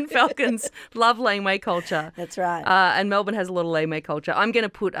 peregrine falcons love laneway culture. That's right. And Melbourne has a lot of laneway culture. I'm going to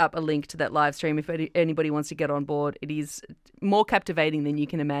put up a link to that live stream if anybody wants to get on board. It is more captivating than you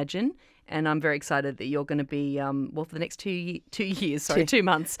can imagine. And I'm very excited that you're going to be, for the next 2 years, 2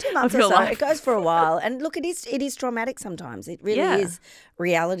 months. 2 months of or your so. life. It goes for a while. And look, it is traumatic sometimes. It really is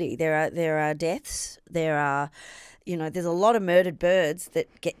reality. There are deaths. There are, there's a lot of murdered birds that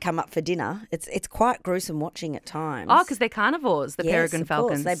come up for dinner. It's quite gruesome watching at times. Oh, because they're carnivores, the yes, peregrine of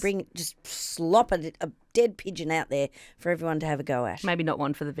falcons. Course. They just slop a dead pigeon out there for everyone to have a go at. Maybe not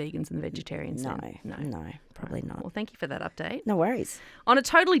one for the vegans and the vegetarians. No, then. probably not. Well, thank you for that update. No worries. On a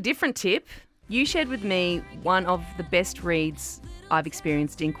totally different tip, you shared with me one of the best reads I've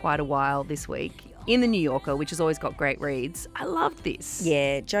experienced in quite a while this week in The New Yorker, which has always got great reads. I loved this.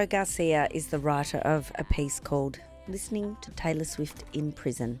 Yeah, Joe Garcia is the writer of a piece called Listening to Taylor Swift in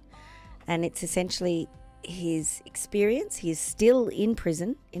Prison. And it's essentially his experience. He is still in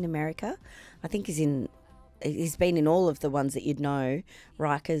prison in America. I think he's been in all of the ones that you'd know.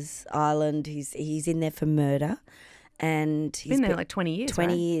 Rikers Island, he's in there for murder. And he's been there like 20 years,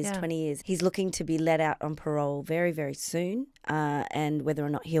 20 right? years, Yeah. 20 years. He's looking to be let out on parole very, very soon. And whether or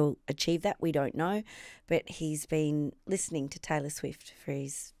not he'll achieve that, we don't know. But he's been listening to Taylor Swift for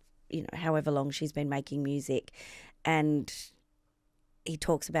his, however long she's been making music. And he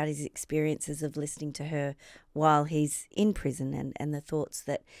talks about his experiences of listening to her while he's in prison and the thoughts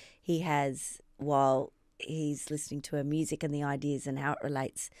that he has while he's listening to her music and the ideas and how it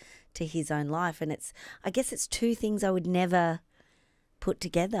relates to his own life. And I guess it's two things I would never put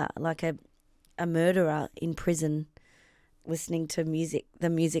together, like a murderer in prison listening to the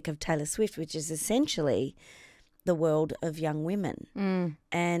music of Taylor Swift, which is essentially the world of young women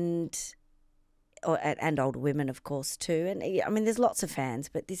and older women, of course, too. And I mean, there's lots of fans,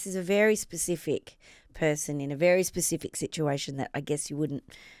 but this is a very specific person in a very specific situation that I guess you wouldn't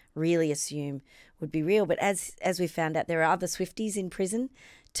really assume would be real. But as we found out, there are other Swifties in prison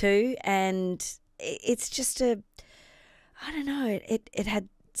too, and it's just I don't know, it had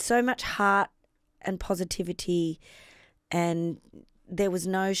so much heart and positivity, and there was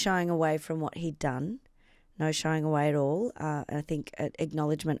no shying away from what he'd done, no shying away at all. I think an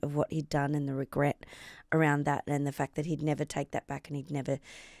acknowledgement of what he'd done and the regret around that, and the fact that he'd never take that back, and he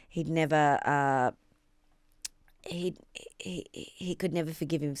could never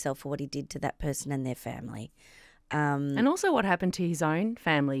forgive himself for what he did to that person and their family. And also what happened to his own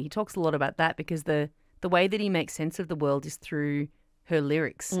family. He talks a lot about that because the way that he makes sense of the world is through her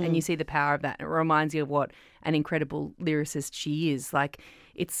lyrics, and you see the power of that. It reminds you of what an incredible lyricist she is. Like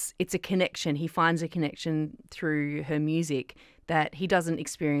it's a connection. He finds a connection through her music that he doesn't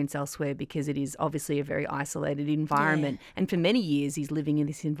experience elsewhere because it is obviously a very isolated environment. Yeah. And for many years he's living in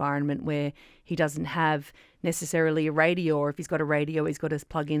this environment where he doesn't have necessarily a radio, or if he's got a radio, he's got to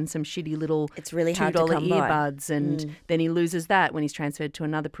plug in some shitty little it's really hard $2 to come by. earbuds, and then he loses that when he's transferred to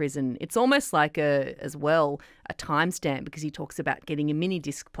another prison. It's almost like a timestamp, because he talks about getting a mini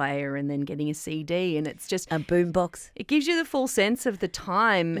disc player and then getting a CD, and it's just a boombox. It gives you the full sense of the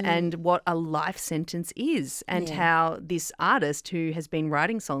time and what a life sentence is, and how this artist who has been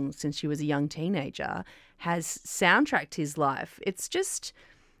writing songs since she was a young teenager has soundtracked his life.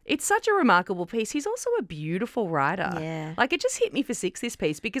 It's such a remarkable piece. He's also a beautiful writer. Yeah. Like, it just hit me for six, this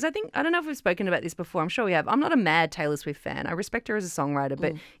piece, because I don't know if we've spoken about this before. I'm sure we have. I'm not a mad Taylor Swift fan. I respect her as a songwriter,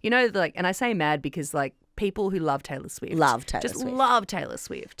 but and I say mad because people who love Taylor Swift love Taylor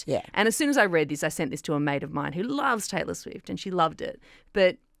Swift. Yeah. And as soon as I read this, I sent this to a mate of mine who loves Taylor Swift, and she loved it.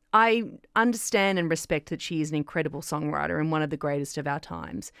 But I understand and respect that she is an incredible songwriter and one of the greatest of our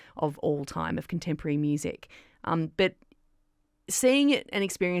times, of all time, of contemporary music. But seeing it and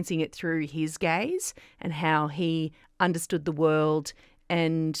experiencing it through his gaze and how he understood the world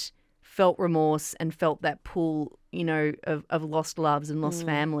and felt remorse and felt that pull, of lost loves and lost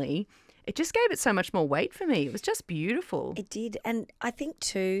family, it just gave it so much more weight for me. It was just beautiful. It did. And I think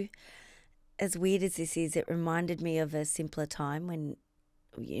too, as weird as this is, it reminded me of a simpler time when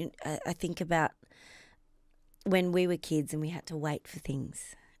I think about when we were kids and we had to wait for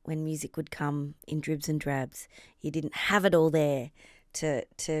things. When music would come in dribs and drabs, you didn't have it all there to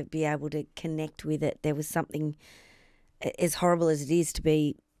be able to connect with it. There was something, as horrible as it is to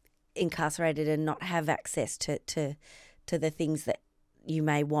be incarcerated and not have access to the things that you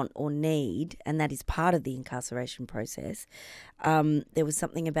may want or need, and that is part of the incarceration process. There was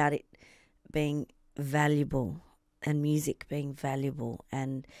something about it being valuable, and music being valuable,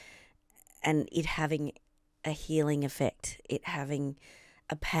 and it having a healing effect, it having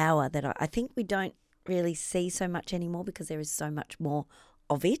a power that I think we don't really see so much anymore, because there is so much more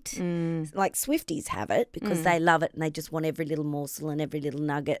of it. Like Swifties have it because they love it and they just want every little morsel and every little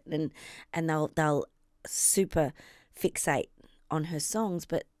nugget, and they'll super fixate on her songs.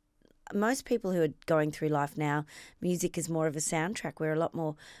 But most people who are going through life now, music is more of a soundtrack.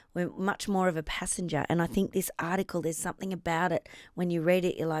 We're much more of a passenger. And I think this article, there's something about it. When you read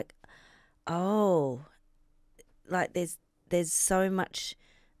it, you're like, oh, like there's so much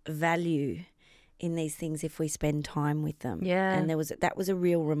value in these things if we spend time with them. Yeah. And that was a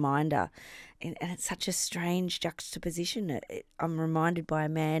real reminder. And it's such a strange juxtaposition. I'm reminded by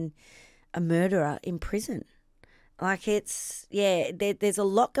a murderer in prison. Like there's a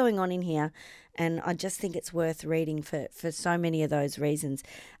lot going on in here, and I just think it's worth reading for so many of those reasons.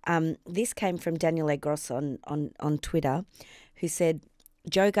 This came from Daniel Egros on Twitter, who said,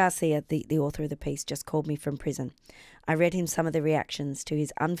 Joe Garcia, the author of the piece, just called me from prison. I read him some of the reactions to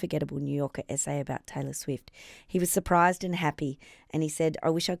his unforgettable New Yorker essay about Taylor Swift. He was surprised and happy, and he said,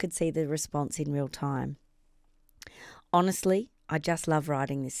 I wish I could see the response in real time. Honestly, I just love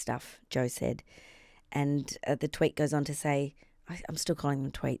writing this stuff, Joe said. And the tweet goes on to say, I'm still calling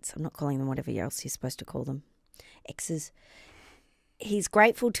them tweets. I'm not calling them whatever else you're supposed to call them. X's. He's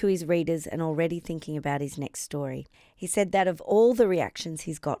grateful to his readers and already thinking about his next story. He said that of all the reactions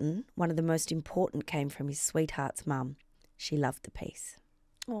he's gotten, one of the most important came from his sweetheart's mum. She loved the piece.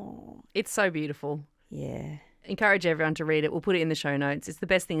 Oh, It's so beautiful. yeah. Encourage everyone to read it. We'll put it in the show notes. It's the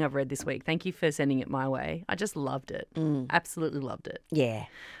best thing I've read this week. Thank you for sending it my way. I just loved it. Absolutely loved it. Yeah.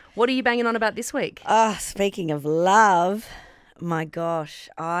 What are you banging on about this week? Speaking of love, my gosh,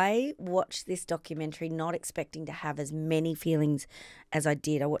 I watched this documentary not expecting to have as many feelings as I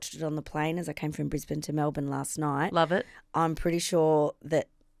did. I watched it on the plane as I came from Brisbane to Melbourne last night. Love it. I'm pretty sure that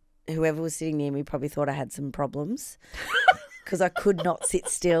whoever was sitting near me probably thought I had some problems because I could not sit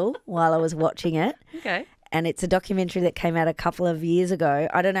still while I was watching it. Okay. And it's a documentary that came out a couple of years ago.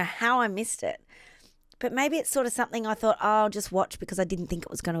 I don't know how I missed it. But maybe it's sort of something I thought, I'll just watch because I didn't think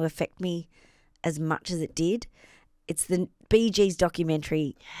it was going to affect me as much as it did. It's the Bee Gees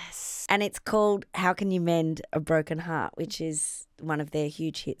documentary. Yes. And it's called How Can You Mend a Broken Heart, which is one of their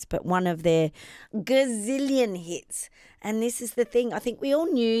huge hits, but one of their gazillion hits. And this is the thing. I think we all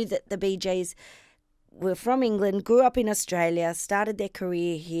knew that the Bee Gees were from England, grew up in Australia, started their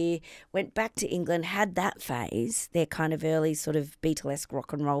career here, went back to England, had that phase, their kind of early sort of Beatlesque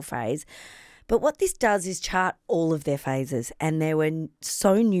rock and roll phase. But what this does is chart all of their phases, and there were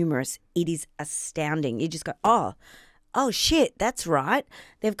so numerous, it is astounding. You just go, oh shit, that's right.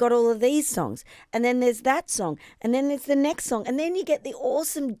 They've got all of these songs. And then there's that song. And then there's the next song. And then you get the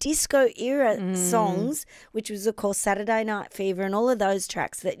awesome disco era songs, which was, of course, Saturday Night Fever and all of those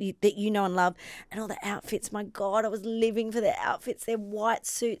tracks that you know and love. And all the outfits. My God, I was living for their outfits, their white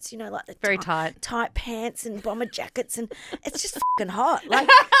suits, like the Very tight pants and bomber jackets. And it's just fucking hot. Like,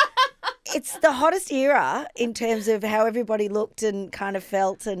 it's the hottest era in terms of how everybody looked and kind of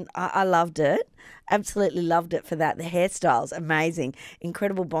felt. And I loved it. Absolutely loved it for that. The hairstyles, amazing.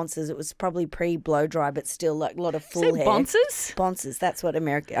 Incredible bonces. It was probably pre-blow dry, but still like a lot of full hair. Bonces? Bonces. That's what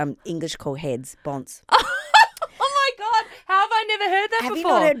English call heads. Bonce. Oh my God. How have I never heard that Have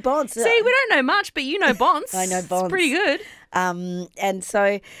before? you not heard bonce? See, we don't know much, but you know bonce. I know bonce. It's pretty good. And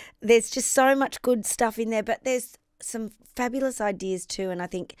so there's just so much good stuff in there, but there's some fabulous ideas too, and I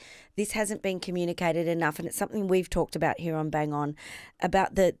think this hasn't been communicated enough, and it's something we've talked about here on Bang On,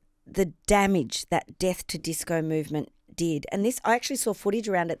 about the damage that Death to Disco movement did. And this, I actually saw footage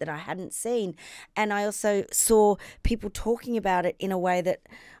around it that I hadn't seen, and I also saw people talking about it in a way that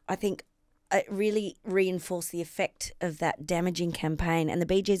I think it really reinforced the effect of that damaging campaign. And the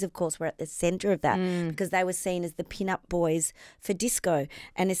Bee Gees, of course, were at the centre of that because they were seen as the pin-up boys for disco.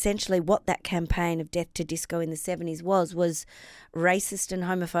 And essentially what that campaign of Death to Disco in the 70s was racist and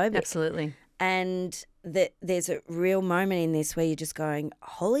homophobic. Absolutely. And there's a real moment in this where you're just going,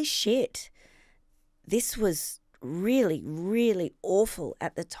 holy shit, this was really, really awful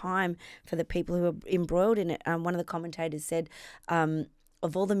at the time for the people who were embroiled in it. One of the commentators said,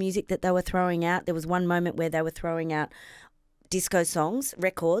 of all the music that they were throwing out, there was one moment where they were throwing out disco songs,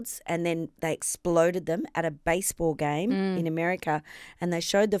 records, and then they exploded them at a baseball game in America, and they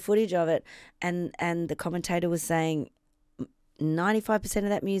showed the footage of it, and the commentator was saying 95% of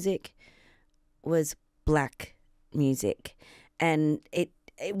that music was black music. And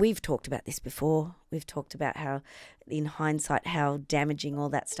we've talked about this before. We've talked about how, in hindsight, how damaging all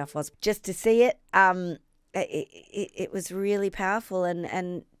that stuff was. Just to see it, it was really powerful,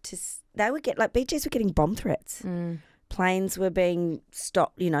 and they would get, like, Bee Gees were getting bomb threats planes were being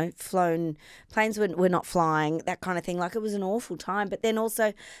stopped, flown, planes were not flying, that kind of thing. Like, it was an awful time. But then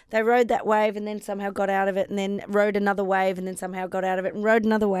also they rode that wave and then somehow got out of it, and then rode another wave and then somehow got out of it and rode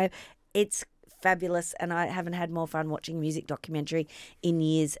another wave. It's fabulous, and I haven't had more fun watching a music documentary in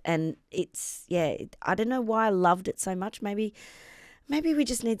years. And it's, I don't know why I loved it so much. Maybe we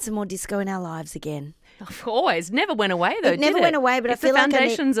just need some more disco in our lives again. Always. Never went away, though, It never went away, but it's I feel the like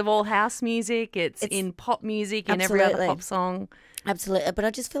foundations of all house music. It's in pop music and every other pop song. Absolutely. But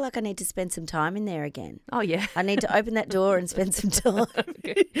I just feel like I need to spend some time in there again. Oh, yeah. I need to open that door and spend some time.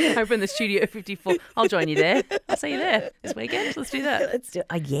 Open the Studio 54. I'll join you there. I'll see you there this weekend. Let's do that. Let's do it.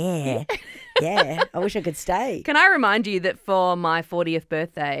 Oh, yeah. Yeah. I wish I could stay. Can I remind you that for my 40th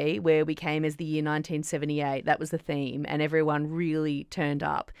birthday, where we came as the year 1978, that was the theme, and everyone really turned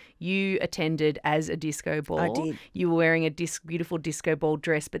up. You attended as a disco ball. I did. You were wearing a beautiful disco ball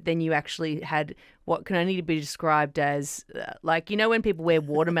dress, but then you actually had what can only be described as, when people wear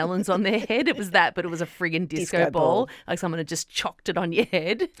watermelons on their head? It was that, but it was a friggin' disco ball. Like someone had just chalked it on your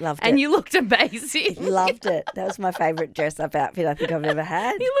head. Loved it. And you looked amazing. Loved it. That was my favourite dress-up outfit I think I've ever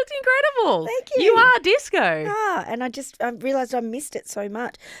had. You looked incredible. Thank you. You are disco. Ah, and I realised I missed it so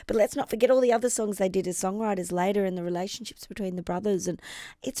much. But let's not forget all the other songs they did as songwriters later, and the relationships between the brothers. And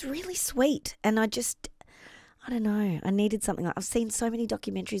it's really sweet. And I don't know. I needed something like, I've seen so many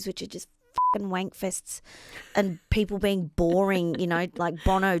documentaries which are just fucking wank fests and people being boring, like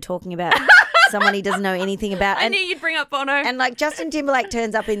Bono talking about someone he doesn't know anything about. I knew you'd bring up Bono. And like Justin Timberlake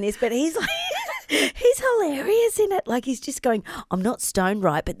turns up in this, but he's like, he's hilarious in it. Like, he's just going, I'm not stoned,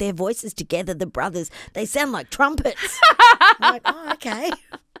 right, but their voices together, the brothers, they sound like trumpets. I'm like, oh, okay.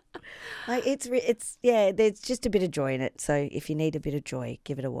 Like, there's just a bit of joy in it. So if you need a bit of joy,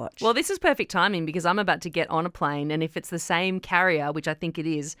 give it a watch. Well, this is perfect timing because I'm about to get on a plane, and if it's the same carrier, which I think it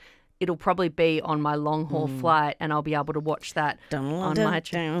is, it'll probably be on my long haul flight, and I'll be able to watch that on my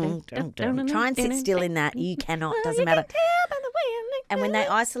Try and sit still in that. You cannot. Doesn't matter. And when they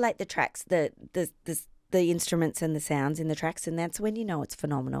isolate the tracks, the instruments and the sounds in the tracks, and that's when you know it's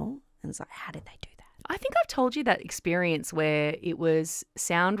phenomenal. And it's like, how did they do that? I think I've told you that experience where it was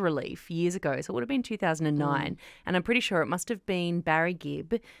sound relief years ago. So it would have been 2009. And I'm pretty sure it must have been Barry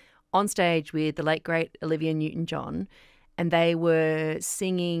Gibb on stage with the late, great Olivia Newton-John. And they were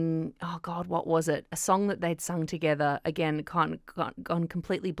singing, oh, God, what was it? A song that they'd sung together. Again, gone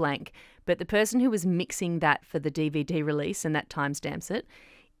completely blank. But the person who was mixing that for the DVD release, and that timestamps it,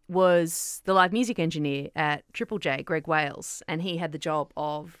 was the live music engineer at Triple J, Greg Wales. And he had the job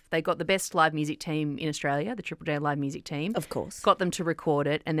of, they got the best live music team in Australia, the Triple J live music team. Of course. Got them to record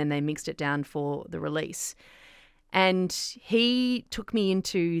it, and then they mixed it down for the release. And he took me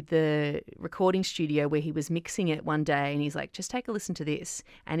into the recording studio where he was mixing it one day, and he's like, just take a listen to this.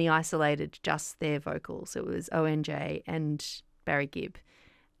 And he isolated just their vocals. It was ONJ and Barry Gibb.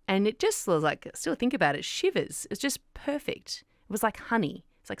 And it just was like, still think about it, shivers. It's just perfect. It was like honey.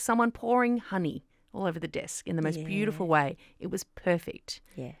 It's like someone pouring honey all over the desk in the most beautiful way. It was perfect.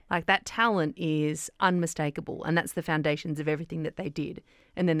 Yeah. Like, that talent is unmistakable, and that's the foundations of everything that they did.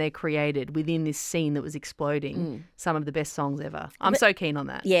 And then they created within this scene that was exploding some of the best songs ever. I'm so keen on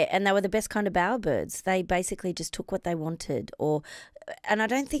that. Yeah, and they were the best kind of bowerbirds. They basically just took what they wanted, and I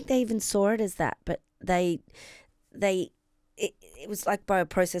don't think they even saw it as that, but it was like by a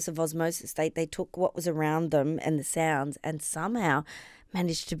process of osmosis. They took what was around them and the sounds, and somehow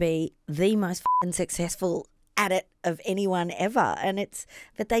managed to be the most successful at it of anyone ever.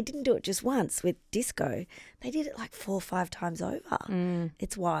 But they didn't do it just once with disco. They did it like 4 or 5 times over.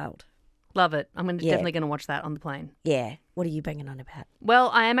 It's wild. Love it. I'm definitely going to watch that on the plane. Yeah. What are you banging on about? Well,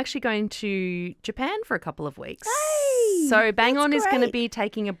 I am actually going to Japan for a couple of weeks. Hey, so Bang On is going to great. be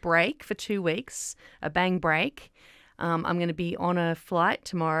taking a break for 2 weeks, a bang break. I'm going to be on a flight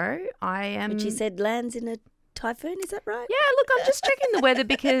tomorrow. Which you said lands in a typhoon, is that right? Yeah, look, I'm just checking the weather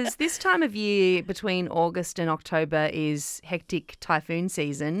because this time of year between August and October is hectic typhoon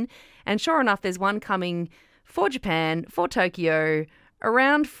season. And sure enough, there's one coming for Japan, for Tokyo,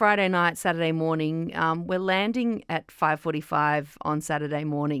 around Friday night, Saturday morning. We're landing at 5:45 on Saturday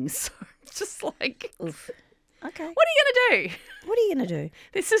morning. So it's just like, Oof. Okay. What are you going to do? What are you going to do?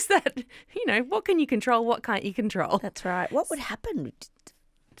 This is that, what can you control, what can't you control? That's right. What would happen?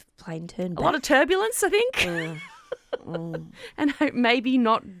 Plane turn back? A lot of turbulence, I think. And maybe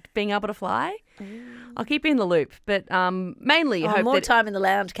not being able to fly. I'll keep you in the loop. But mainly I hope more that time in the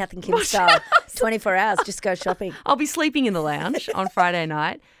lounge, Kath and Kim style. 24 hours, just go shopping. I'll be sleeping in the lounge on Friday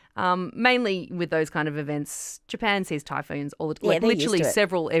night. Mainly with those kind of events. Japan sees typhoons all the Yeah, they're used literally to it.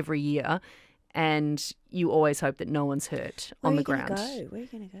 several every year. and you always hope that no one's hurt on the ground. Where are you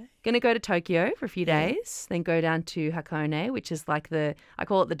going to go? Going to go to Tokyo for a few days, then go down to Hakone, which is like I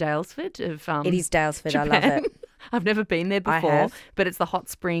call it the Dalesford of It is Dalesford. Japan. I love it. I've never been there before, but it's the hot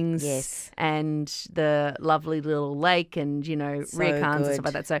springs and the lovely little lake and, ryokans and stuff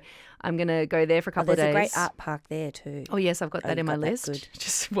like that. So I'm going to go there for a couple of days. There's a great art park there too. Oh, yes, I've got that in my list. Good.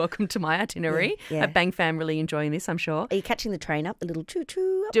 Just welcome to my itinerary. Yeah. Bang fam really enjoying this, I'm sure. Are you catching the train up, the little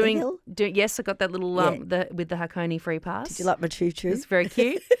choo-choo up the hill? Yes, I got that little with the Hakone free pass. Did you like my choo-choo? It's very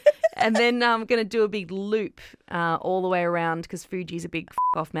cute. And then I'm going to do a big loop all the way around because Fuji's a big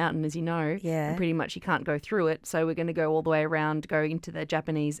off mountain, as you know. Yeah. And pretty much you can't go through it. So we're going to go all the way around, go into the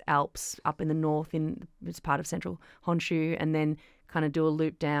Japanese Alps up in the north it's part of central Honshu, and then kind of do a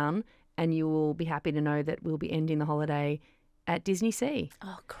loop down. And you will be happy to know that we'll be ending the holiday at Disney Sea.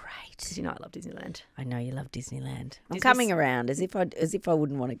 Oh, great. Because I love Disneyland. I know you love Disneyland. I'm coming around as if I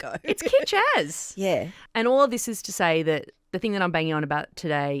wouldn't want to go. It's kitsch as. Yeah. And all of this is to say that the thing that I'm banging on about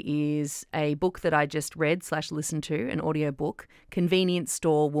today is a book that I just read / listened to, an audio book, Convenience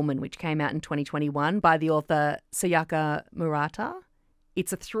Store Woman, which came out in 2021 by the author Sayaka Murata.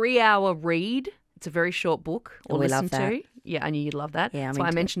 It's a 3-hour read. It's a very short book or listen to. Yeah, I knew you'd love that. Yeah, that's why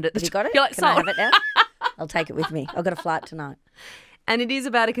I mentioned it. Have you got it? You're like, Can I have it now? I'll take it with me. I've got a flight tonight. And it is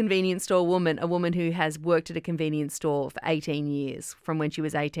about a convenience store woman, a woman who has worked at a convenience store for 18 years, from when she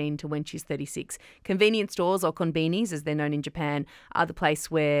was 18 to when she's 36. Convenience stores, or konbinis as they're known in Japan, are the place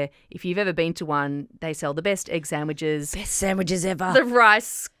where, if you've ever been to one, they sell the best egg sandwiches. Best sandwiches ever. The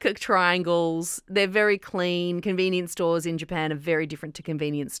rice triangles. They're very clean. Convenience stores in Japan are very different to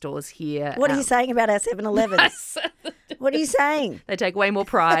convenience stores here. What are you saying about our 7-Elevens? What are you saying? They take way more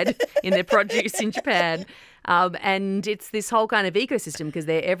pride in their produce in Japan. And it's this whole kind of ecosystem because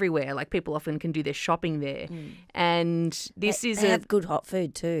they're everywhere. Like people often can do their shopping there. And they have good hot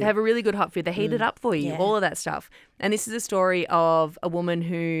food too. They have a really good hot food. They heat it up for you, all of that stuff. And this is a story of a woman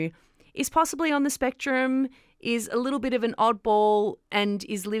who is possibly on the spectrum, is a little bit of an oddball, and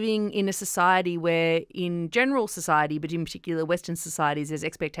is living in a society where, in general society, but in particular Western societies, there's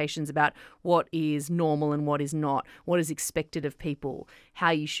expectations about what is normal and what is not, what is expected of people,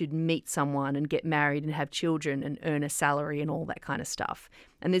 how you should meet someone and get married and have children and earn a salary and all that kind of stuff.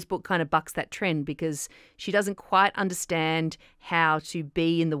 And this book kind of bucks that trend because she doesn't quite understand how to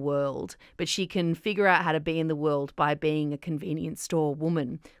be in the world, but she can figure out how to be in the world by being a convenience store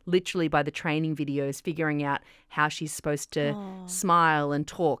woman, literally by the training videos, figuring out how she's supposed to smile and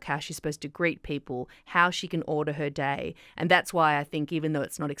talk, how she's supposed to greet people, how she can order her day. And that's why I think, even though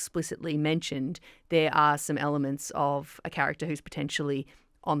it's not explicitly mentioned, there are some elements of a character who's potentially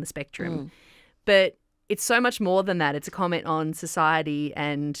on the spectrum. But it's so much more than that. It's a comment on society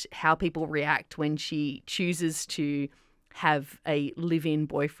and how people react when she chooses to have a live-in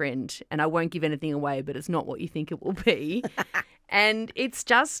boyfriend. And I won't give anything away, but it's not what you think it will be. And it's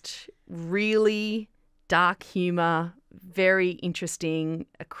just really dark humour, very interesting,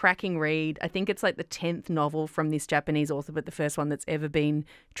 a cracking read. I think it's like the 10th novel from this Japanese author, but the first one that's ever been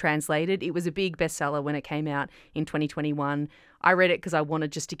translated. It was a big bestseller when it came out in 2021. I read it because I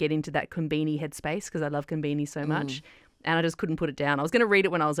wanted just to get into that konbini headspace because I love konbini so much. And I just couldn't put it down. I was going to read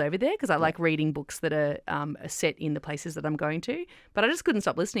it when I was over there because I like reading books that are set in the places that I'm going to, but I just couldn't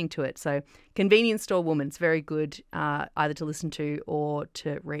stop listening to it. So Convenience Store Woman, it's very good either to listen to or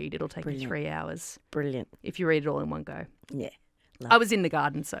to read. It'll take you 3 hours. Brilliant. If you read it all in one go. Yeah. I was in the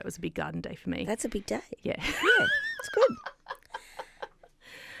garden, so it was a big garden day for me. That's a big day. Yeah. Yeah, it's good.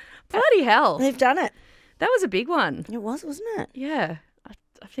 Bloody hell. They've done it. That was a big one. It was, wasn't it? Yeah.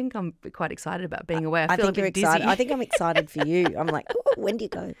 I think I'm quite excited about being away. I feel think a you're bit excited. dizzy. I think I'm excited for you. I'm like, ooh, when do you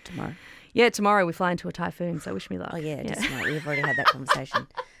go tomorrow? Yeah, tomorrow we fly into a typhoon, so wish me luck. Oh, yeah, just right. We've already had that conversation.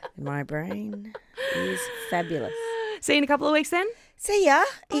 My brain is fabulous. See you in a couple of weeks then? See ya. Are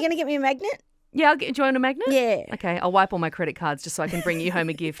you going to get me a magnet? Yeah, I'll get you on a magnet? Yeah. Okay, I'll wipe all my credit cards just so I can bring you home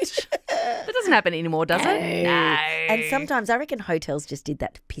a gift. That doesn't happen anymore, does it? No. And sometimes I reckon hotels just did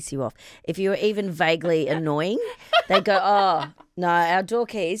that to piss you off. If you were even vaguely annoying, they go, oh, no, our door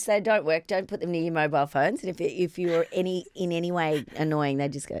keys, they don't work. Don't put them near your mobile phones. And if you were in any way annoying, they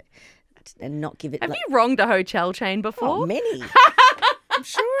just go and not give it. Have you wronged a hotel chain before? Oh, many. I'm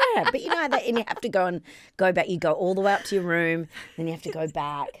sure I have. But you know that, and you have to go back. You go all the way up to your room, then you have to go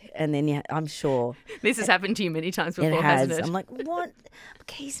back, and then I'm sure this has happened to you many times before, it hasn't has. it? I'm like, what? My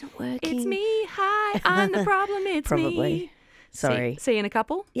key's not working. It's me. Hi, I'm the problem. It's Probably. me. Sorry. See you in a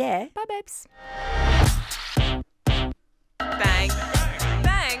couple. Yeah. Bye, babes. Bang.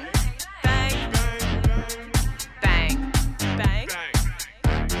 Bang. Bang. Bang. Bang.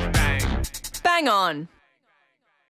 Bang on.